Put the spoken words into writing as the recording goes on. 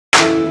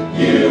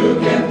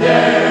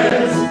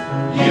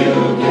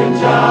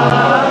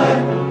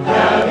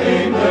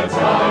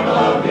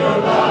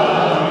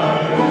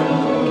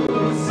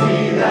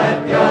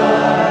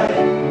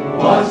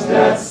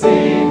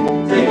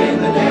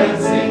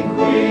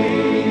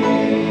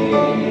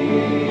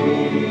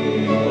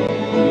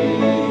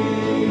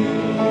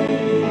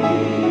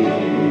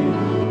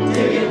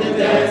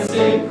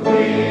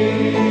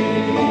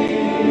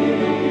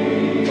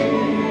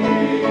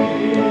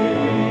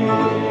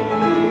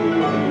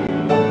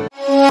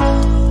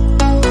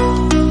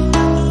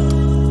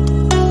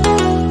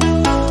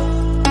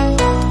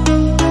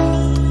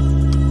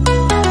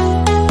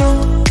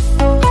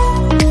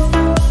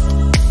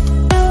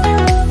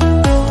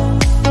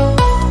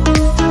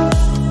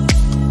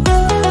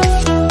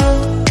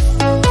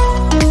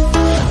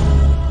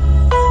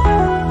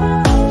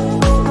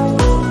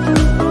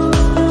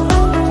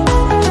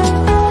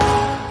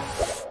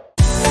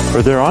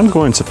For their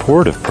ongoing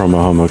support of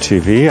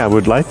PromoHomo.TV, I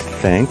would like to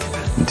thank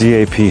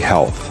DAP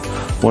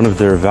Health. One of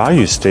their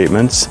value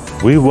statements,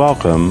 we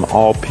welcome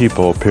all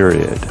people,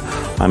 period.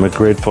 I'm a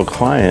grateful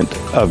client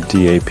of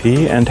DAP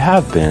and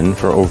have been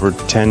for over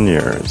 10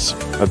 years.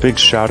 A big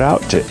shout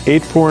out to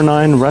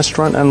 849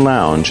 Restaurant and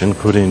Lounge,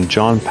 including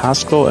John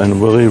Pascal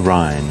and Willie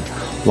Ryan,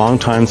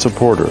 longtime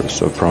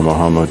supporters of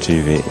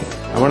PromoHomo.TV.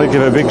 I want to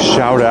give a big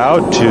shout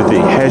out to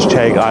the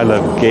hashtag I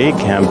Love Gay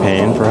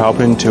campaign for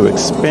helping to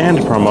expand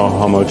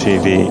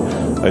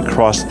PromoHomo.TV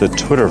across the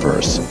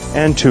Twitterverse,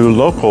 and to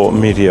local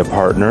media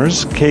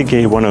partners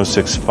KGay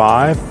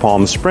 1065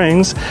 Palm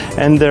Springs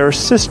and their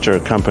sister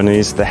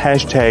companies, the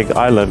hashtag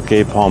I Love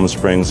Gay Palm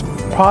Springs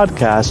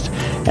podcast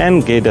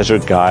and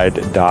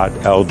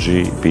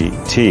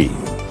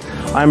GayDesertGuide.lgbt.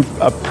 I'm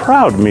a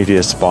proud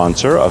media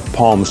sponsor of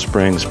Palm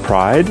Springs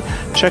Pride.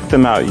 Check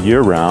them out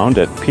year-round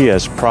at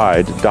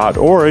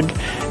pspride.org.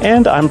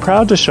 And I'm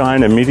proud to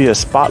shine a media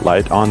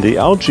spotlight on the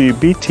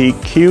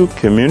LGBTQ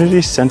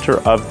Community Center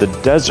of the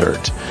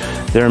Desert.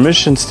 Their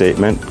mission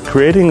statement,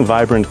 creating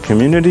vibrant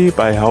community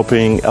by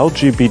helping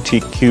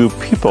LGBTQ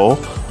people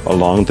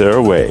along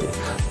their way.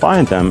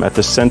 Find them at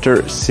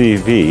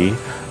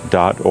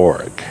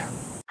thecentercv.org.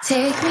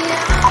 Take me out.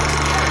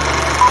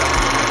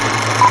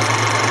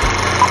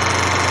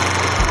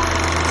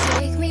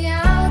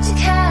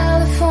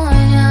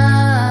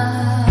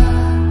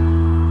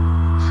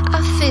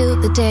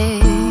 The day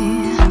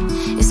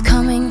is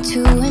coming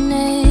to an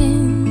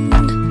end,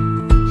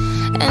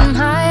 and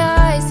my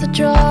eyes are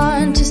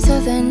drawn to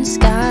southern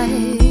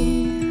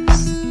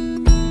skies.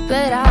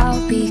 But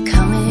I'll be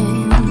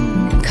coming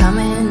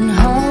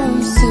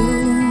home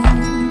soon.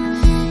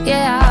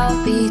 Yeah,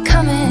 I'll be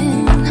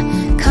coming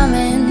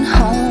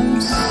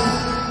home soon.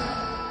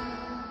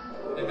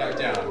 And back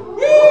down.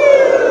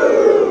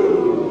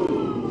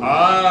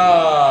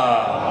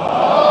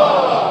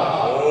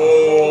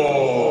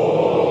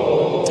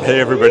 Hey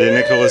everybody,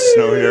 Nicholas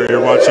Snow here. You're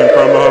watching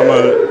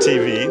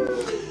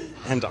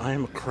PromoHomo.TV, and I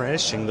am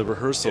crashing the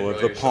rehearsal of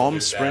the Palm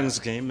Springs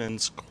Gay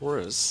Men's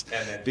Chorus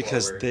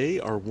because they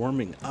are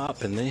warming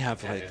up and they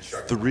have like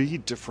 3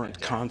 different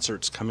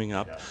concerts coming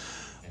up.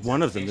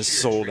 One of them is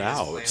sold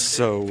out,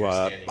 so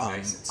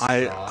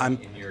I'm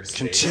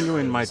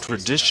continuing my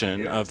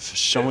tradition of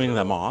showing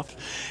them off,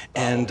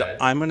 and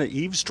I'm going to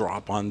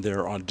eavesdrop on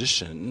their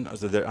audition,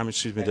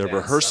 their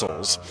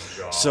rehearsals.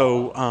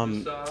 So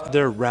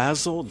their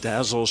Razzle,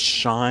 Dazzle,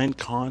 Shine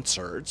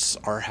concerts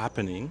are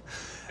happening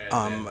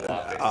on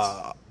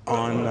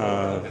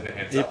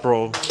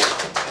April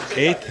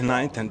 8th,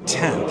 9th, and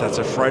 10th. That's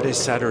a Friday,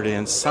 Saturday,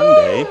 and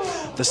Sunday.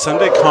 The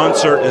Sunday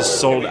concert is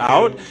sold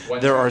out.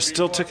 There are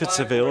still tickets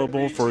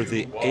available for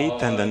the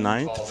 8th and the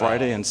 9th,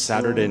 Friday and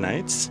Saturday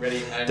nights.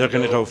 They're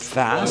going to go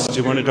fast.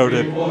 You want to go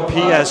to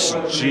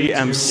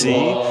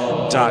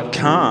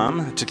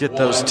PSGMC.com to get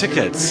those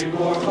tickets.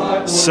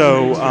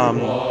 So,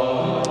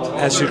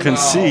 as you can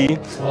see,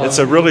 it's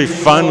a really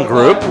fun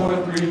group,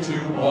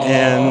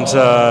 and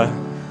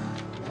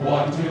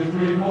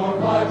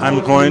I'm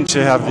going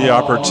to have the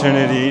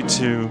opportunity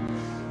to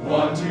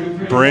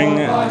bring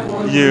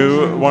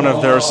you one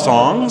of their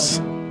songs.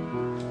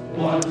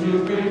 1,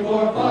 2, 3,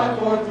 4, 5,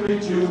 4, 3,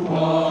 2,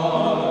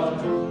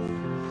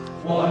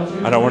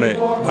 1. I don't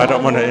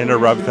want to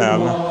interrupt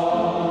them.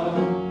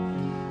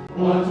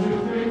 1, 2,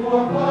 3, 4,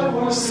 5,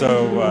 4, 3,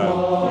 so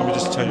let me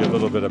just tell you a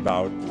little bit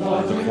about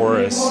the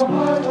chorus.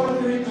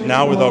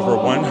 Now with over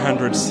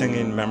 100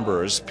 singing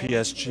members,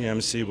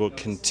 PSGMC will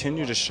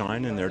continue to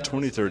shine in their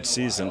 23rd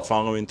season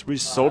following 3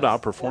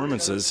 sold-out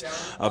performances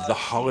of the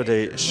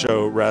holiday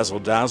show Razzle,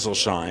 Dazzle,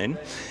 Shine.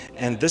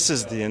 And this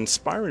is the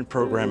inspiring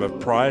program of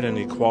pride and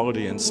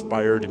equality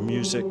inspired by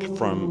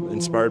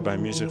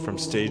music from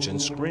stage and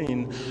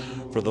screen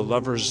for the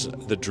lovers,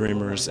 the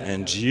dreamers,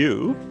 and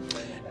you.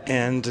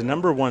 And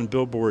 #1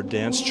 Billboard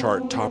Dance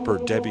Chart topper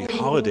Debby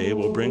Holiday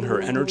will bring her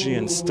energy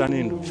and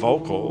stunning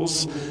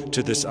vocals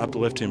to this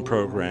uplifting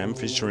program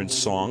featuring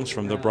songs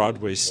from the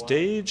Broadway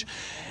stage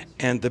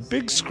and the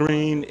big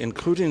screen,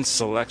 including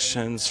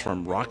selections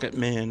from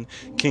Rocketman,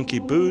 Kinky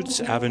Boots,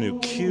 Avenue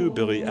Q,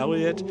 Billy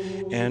Elliot,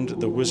 and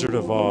The Wizard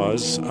of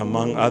Oz,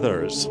 among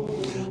others.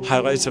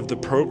 Highlights of the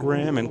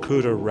program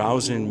include a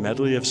rousing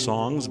medley of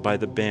songs by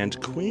the band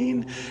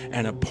Queen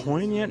and a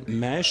poignant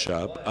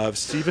mashup of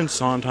Stephen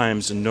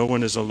Sondheim's No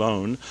One Is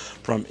Alone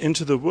from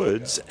Into the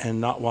Woods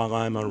and Not While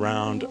I'm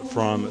Around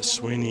from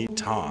Sweeney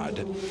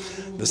Todd.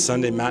 The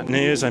Sunday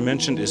matinee, as I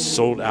mentioned, is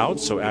sold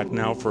out, so act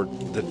now for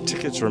the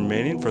tickets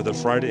remaining for the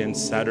Friday and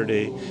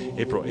Saturday,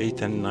 April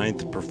 8th and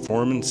 9th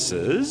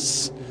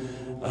performances.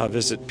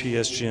 Visit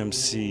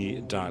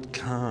psgmc.com.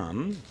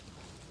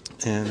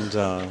 And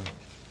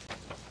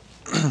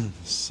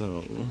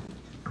so,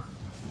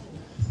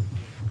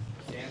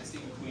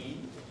 Dancing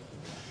Queen.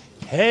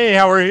 hey,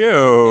 how are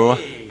you?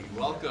 Hey,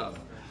 welcome.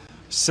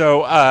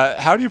 So,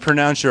 how do you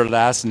pronounce your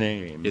last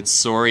name? It's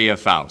Soria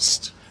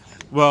Faust.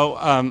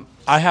 Well,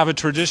 I have a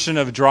tradition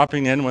of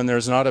dropping in when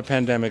there's not a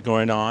pandemic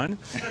going on,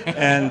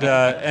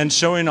 and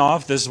showing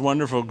off this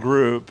wonderful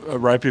group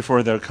right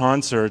before their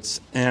concerts.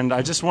 And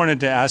I just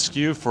wanted to ask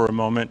you for a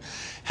moment,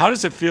 how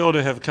does it feel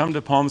to have come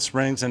to Palm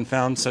Springs and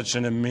found such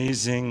an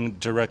amazing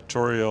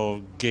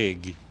directorial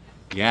gig?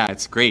 Yeah,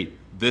 it's great.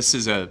 This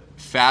is a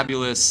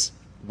fabulous,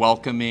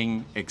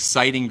 welcoming,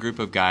 exciting group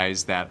of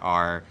guys that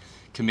are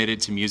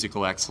committed to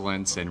musical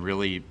excellence and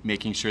really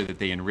making sure that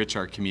they enrich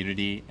our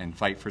community and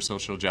fight for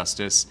social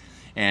justice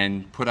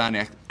and put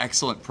on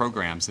excellent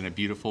programs in a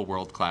beautiful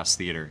world-class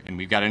theater. And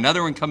we've got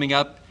another one coming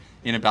up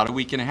in about a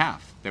week and a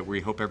half that we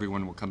hope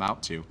everyone will come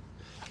out to.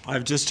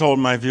 I've just told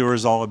my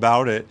viewers all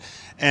about it.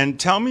 And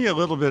tell me a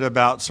little bit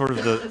about sort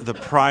of the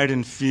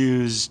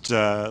pride-infused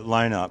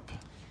lineup.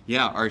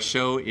 Yeah, our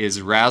show is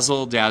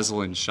Razzle,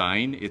 Dazzle, and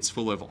Shine. It's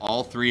full of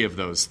all three of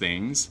those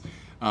things.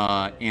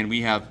 And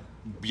we have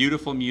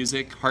beautiful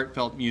music,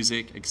 heartfelt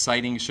music,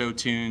 exciting show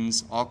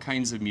tunes, all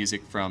kinds of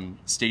music from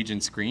stage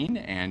and screen,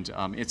 and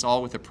it's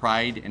all with a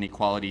pride and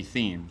equality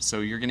theme.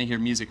 So you're going to hear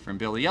music from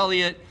Billy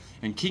Elliot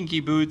and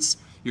Kinky Boots,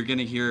 you're going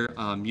to hear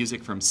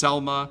music from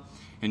Selma,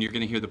 and you're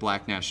going to hear the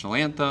Black National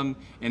Anthem,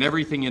 and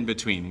everything in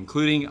between,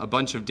 including a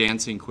bunch of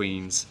dancing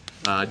queens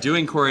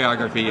doing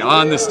choreography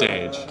on the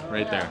stage,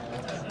 right there.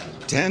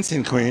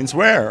 Dancing queens,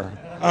 where?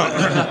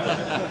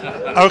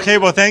 Oh. Okay,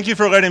 well, thank you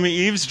for letting me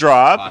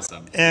eavesdrop.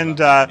 Awesome. And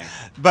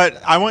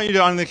but I want you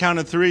to, on the count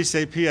of three,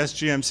 say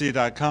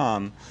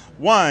PSGMC.com.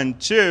 1,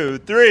 2,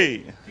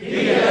 3.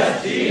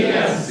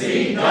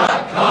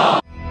 PSGMC.com.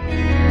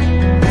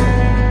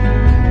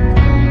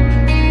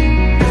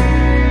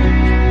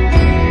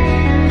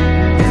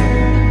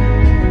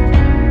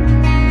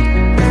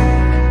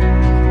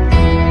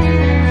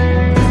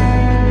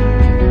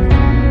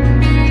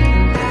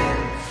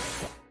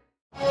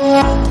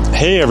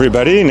 Hey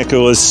everybody,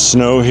 Nicholas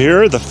Snow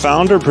here, the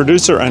founder,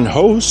 producer, and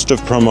host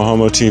of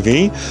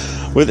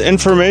PromoHomo.TV, with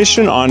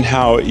information on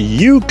how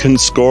you can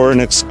score an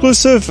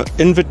exclusive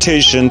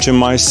invitation to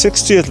my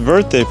 60th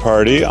birthday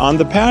party on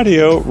the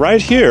patio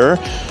right here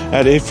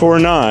at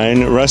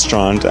 849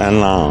 Restaurant and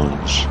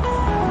Lounge.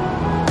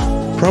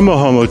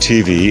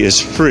 PromoHomo.TV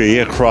is free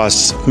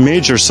across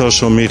major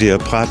social media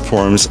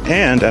platforms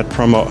and at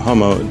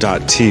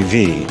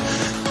PromoHomo.TV.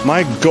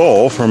 My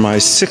goal for my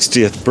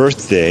 60th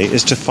birthday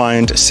is to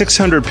find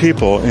 600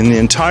 people in the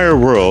entire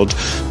world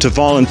to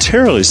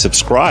voluntarily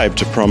subscribe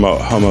to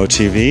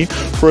PromoHomo.TV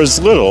for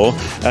as little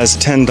as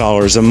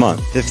 $10 a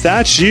month. If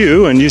that's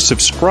you and you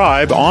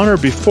subscribe on or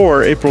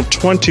before April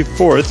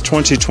 24th,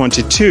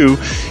 2022,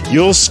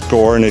 you'll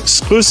score an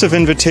exclusive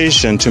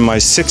invitation to my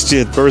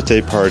 60th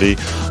birthday party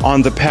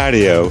on the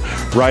patio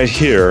right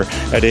here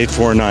at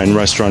 849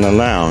 Restaurant and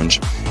Lounge.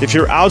 If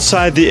you're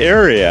outside the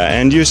area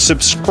and you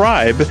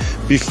subscribe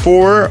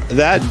before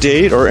that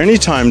date or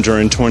anytime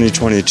during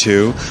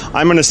 2022,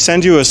 I'm going to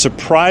send you a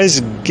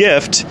surprise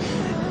gift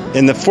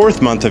in the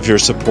 4th month of your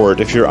support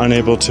if you're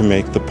unable to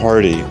make the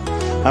party.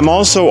 I'm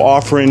also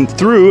offering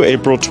through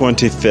April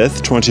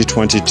 25th,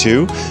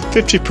 2022,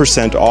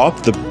 50%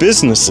 off the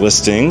business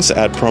listings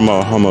at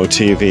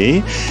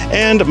PromoHomo.TV,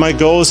 and my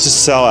goal is to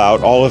sell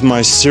out all of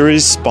my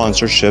series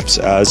sponsorships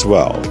as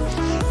well.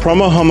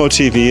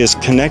 PromoHomo.TV is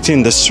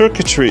connecting the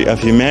circuitry of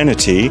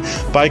humanity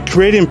by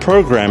creating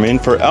programming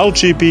for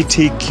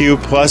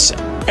LGBTQ plus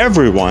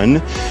everyone,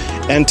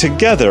 and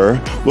together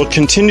we'll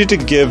continue to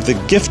give the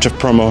gift of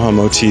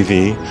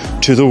PromoHomo.TV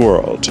to the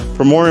world.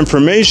 For more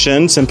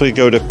information, simply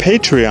go to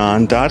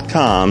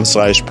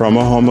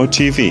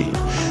patreon.com/PromoHomo.TV.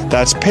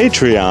 That's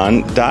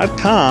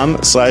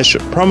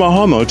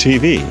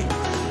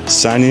patreon.com/PromoHomo.TV.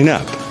 Signing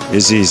up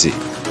is easy.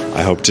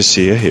 I hope to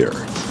see you here.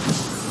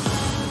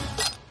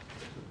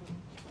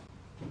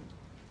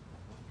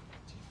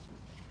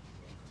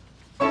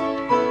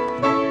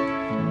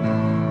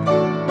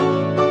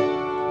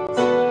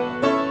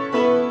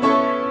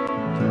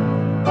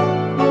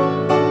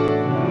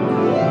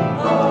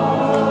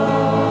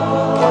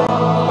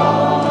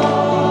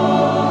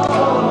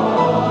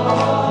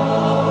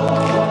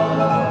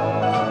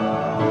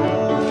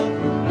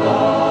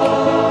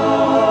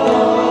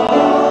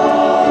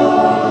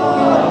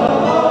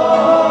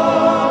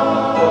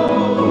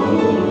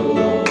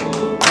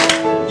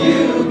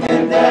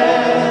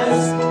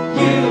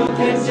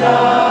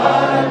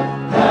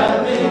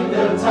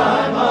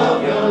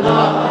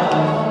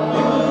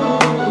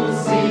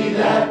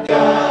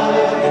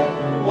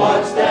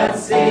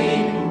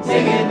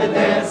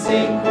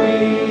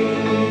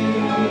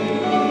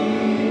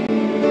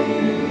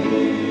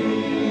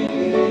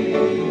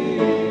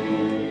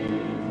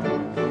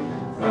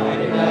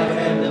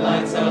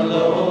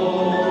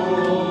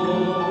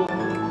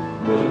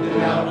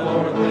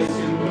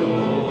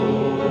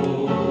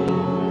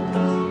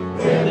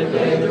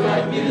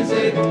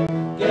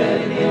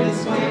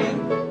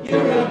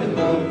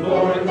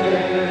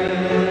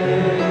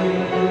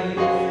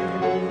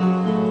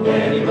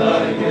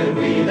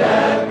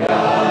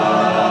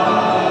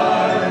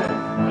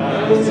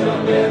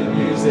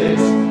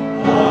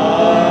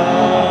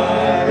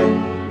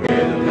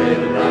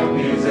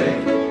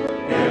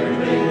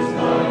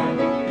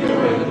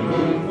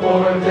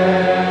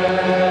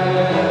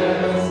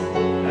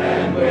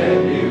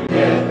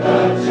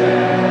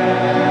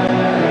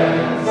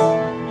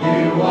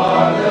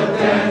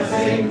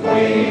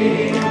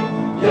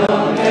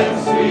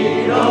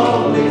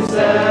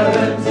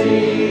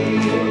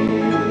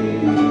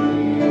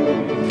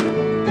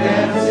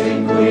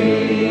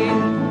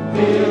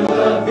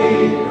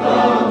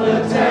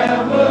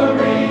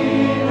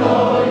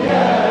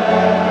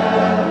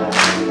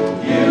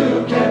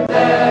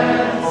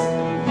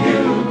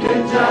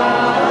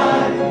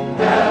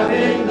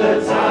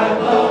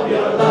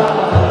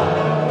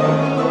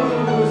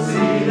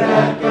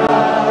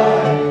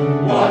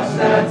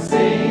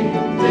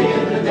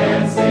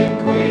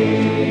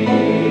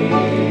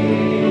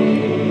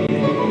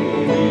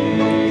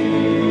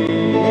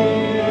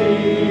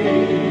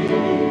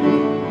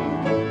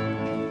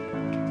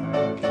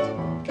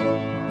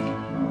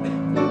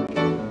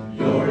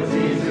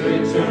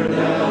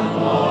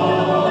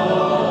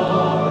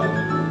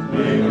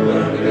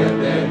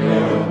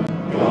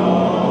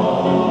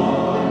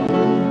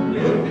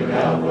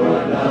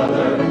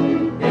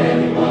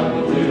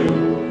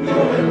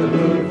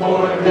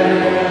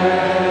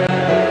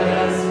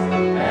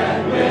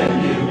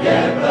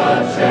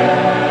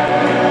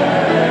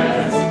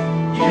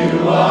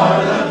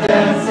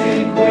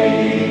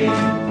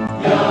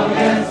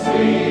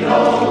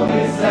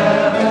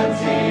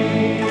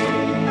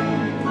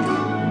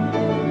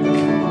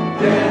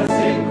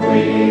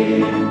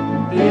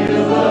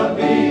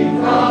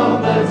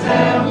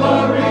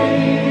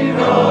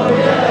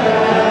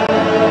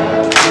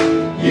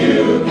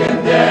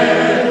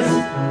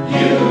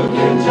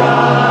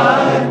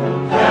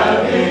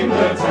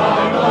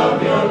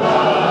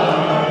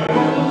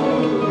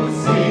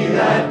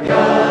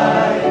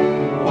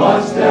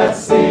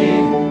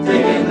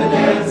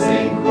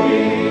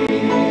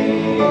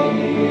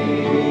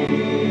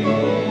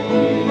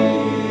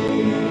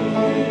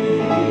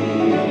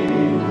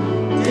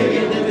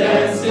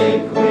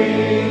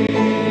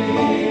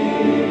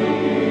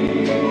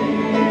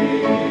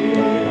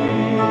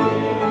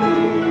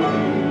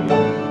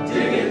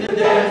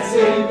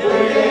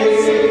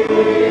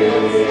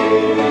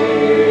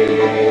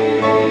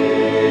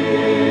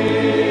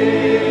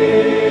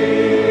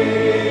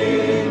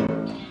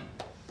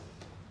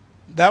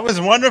 That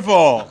was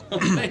wonderful.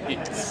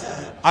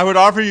 I would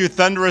offer you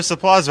thunderous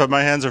applause, but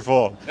my hands are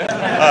full.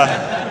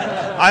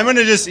 I'm going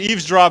to just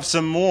eavesdrop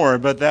some more,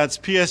 but that's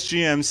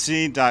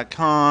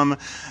PSGMC.com.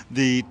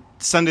 The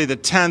Sunday the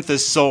 10th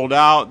is sold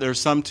out. There's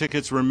some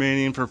tickets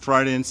remaining for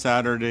Friday and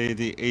Saturday,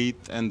 the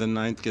 8th and the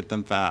 9th. Get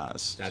them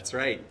fast. That's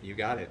right. You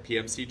got it.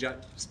 PSGMC.com.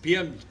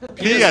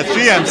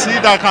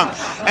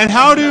 And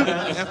how do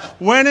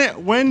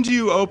when do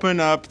you open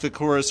up the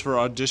chorus for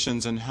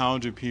auditions, and how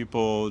do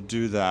people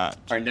do that?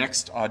 Our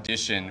next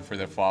audition for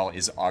the fall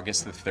is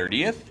August the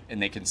 30th, and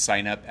they can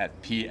sign up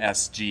at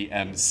PSGMC.com,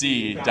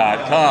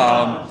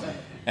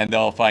 and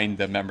they'll find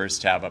the members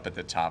tab up at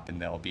the top,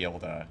 and they'll be able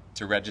to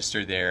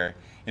register there.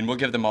 And we'll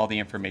give them all the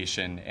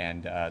information,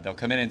 and they'll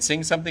come in and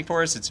sing something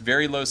for us. It's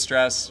very low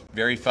stress,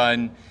 very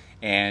fun,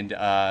 and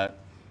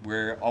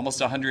we're almost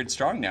 100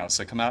 strong now,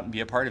 so come out and be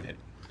a part of it.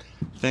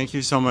 Thank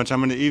you so much. I'm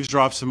going to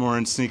eavesdrop some more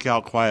and sneak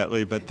out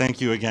quietly, but thank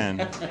you again.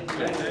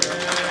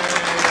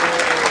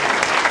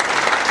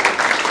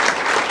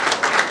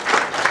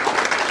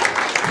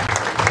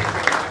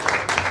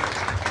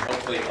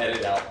 Hopefully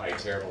edit out my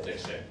terrible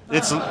diction.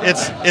 It's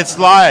live. It's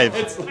live.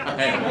 It's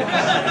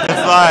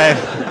live.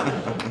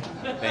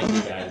 Thank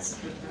you, guys.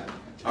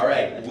 All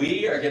right,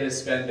 we are going to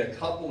spend a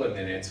couple of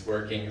minutes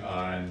working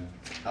on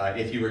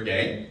If You Were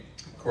Gay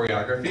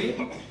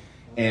choreography,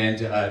 and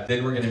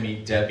then we're going to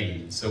meet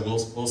Debbie. So we'll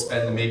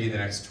spend maybe the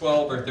next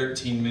 12 or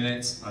 13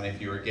 minutes on If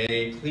You Were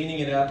Gay, cleaning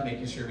it up,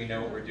 making sure we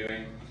know what we're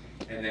doing,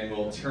 and then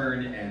we'll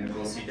turn and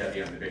we'll see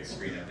Debbie on the big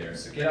screen up there.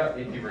 So get out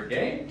If You Were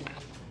Gay.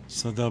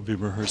 So they'll be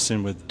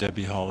rehearsing with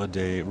Debby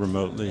Holiday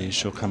remotely.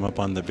 She'll come up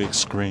on the big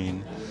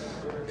screen,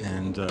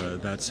 and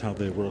that's how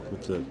they work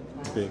with the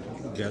big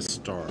guest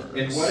star.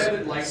 And what I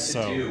would like to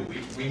do,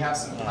 we have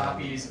some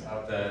copies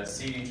of the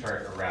seating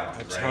chart around.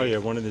 I tell you,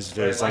 one of these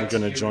days I'm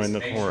going to join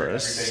the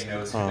chorus. Everybody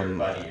knows who their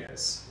buddy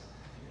is.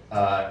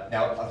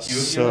 Now, a few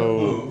of you have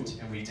moved,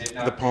 and we did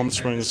not. The Palm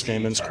Springs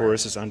Gaymen's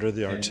Chorus is under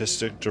the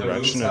artistic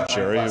direction of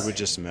Jerry, who we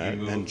just met,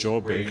 and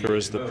Joel Baker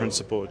is the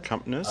principal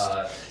accompanist.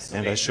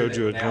 And I showed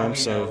you a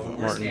glimpse of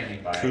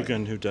Martin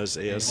Coogan, who does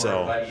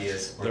ASL.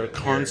 Their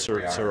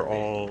concerts are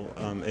all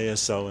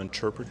ASL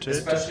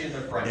interpreted.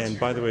 And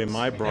by the way,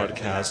 my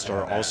broadcasts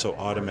are also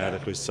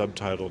automatically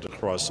subtitled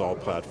across all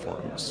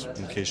platforms,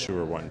 in case you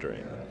were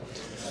wondering.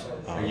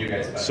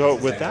 So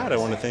with that, I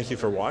want to thank you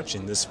for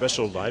watching this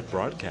special live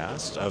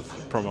broadcast of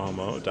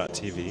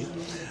PromoHomo.TV,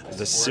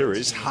 the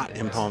series Hot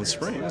in Palm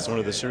Springs, one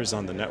of the series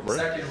on the network.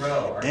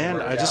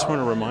 And I just want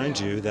to remind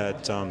you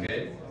that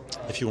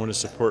If you want to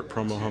support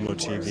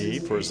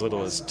PromoHomo.TV for as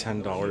little as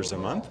 $10 a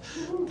month,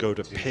 go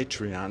to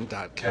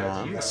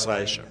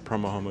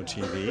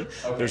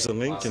patreon.com/PromoHomo.TV. There's a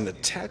link in the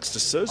text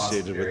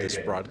associated with this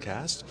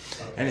broadcast.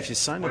 And if you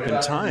sign up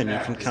in time, you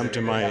can come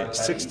to my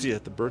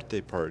 60th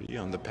birthday party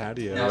on the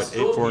patio at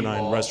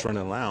 849 Restaurant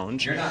and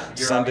Lounge,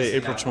 Sunday,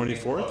 April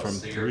 24th from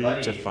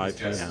 3 to 5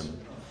 p.m.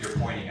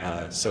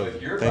 So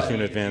thank you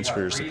in advance for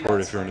your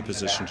support if you're in a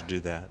position to do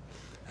that.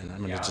 And I'm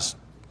going to just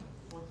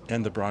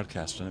end the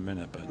broadcast in a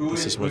minute, but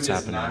this is what's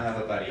happening. Who does not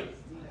have a buddy?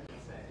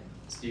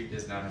 Steve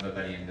does not have a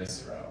buddy in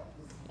this row.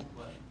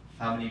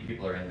 How many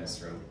people are in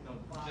this row?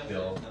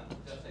 Bill?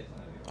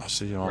 I'll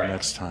see you all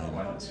next time.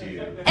 1,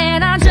 2.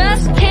 And I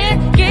just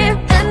can't get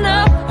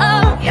enough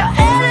of your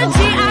energy.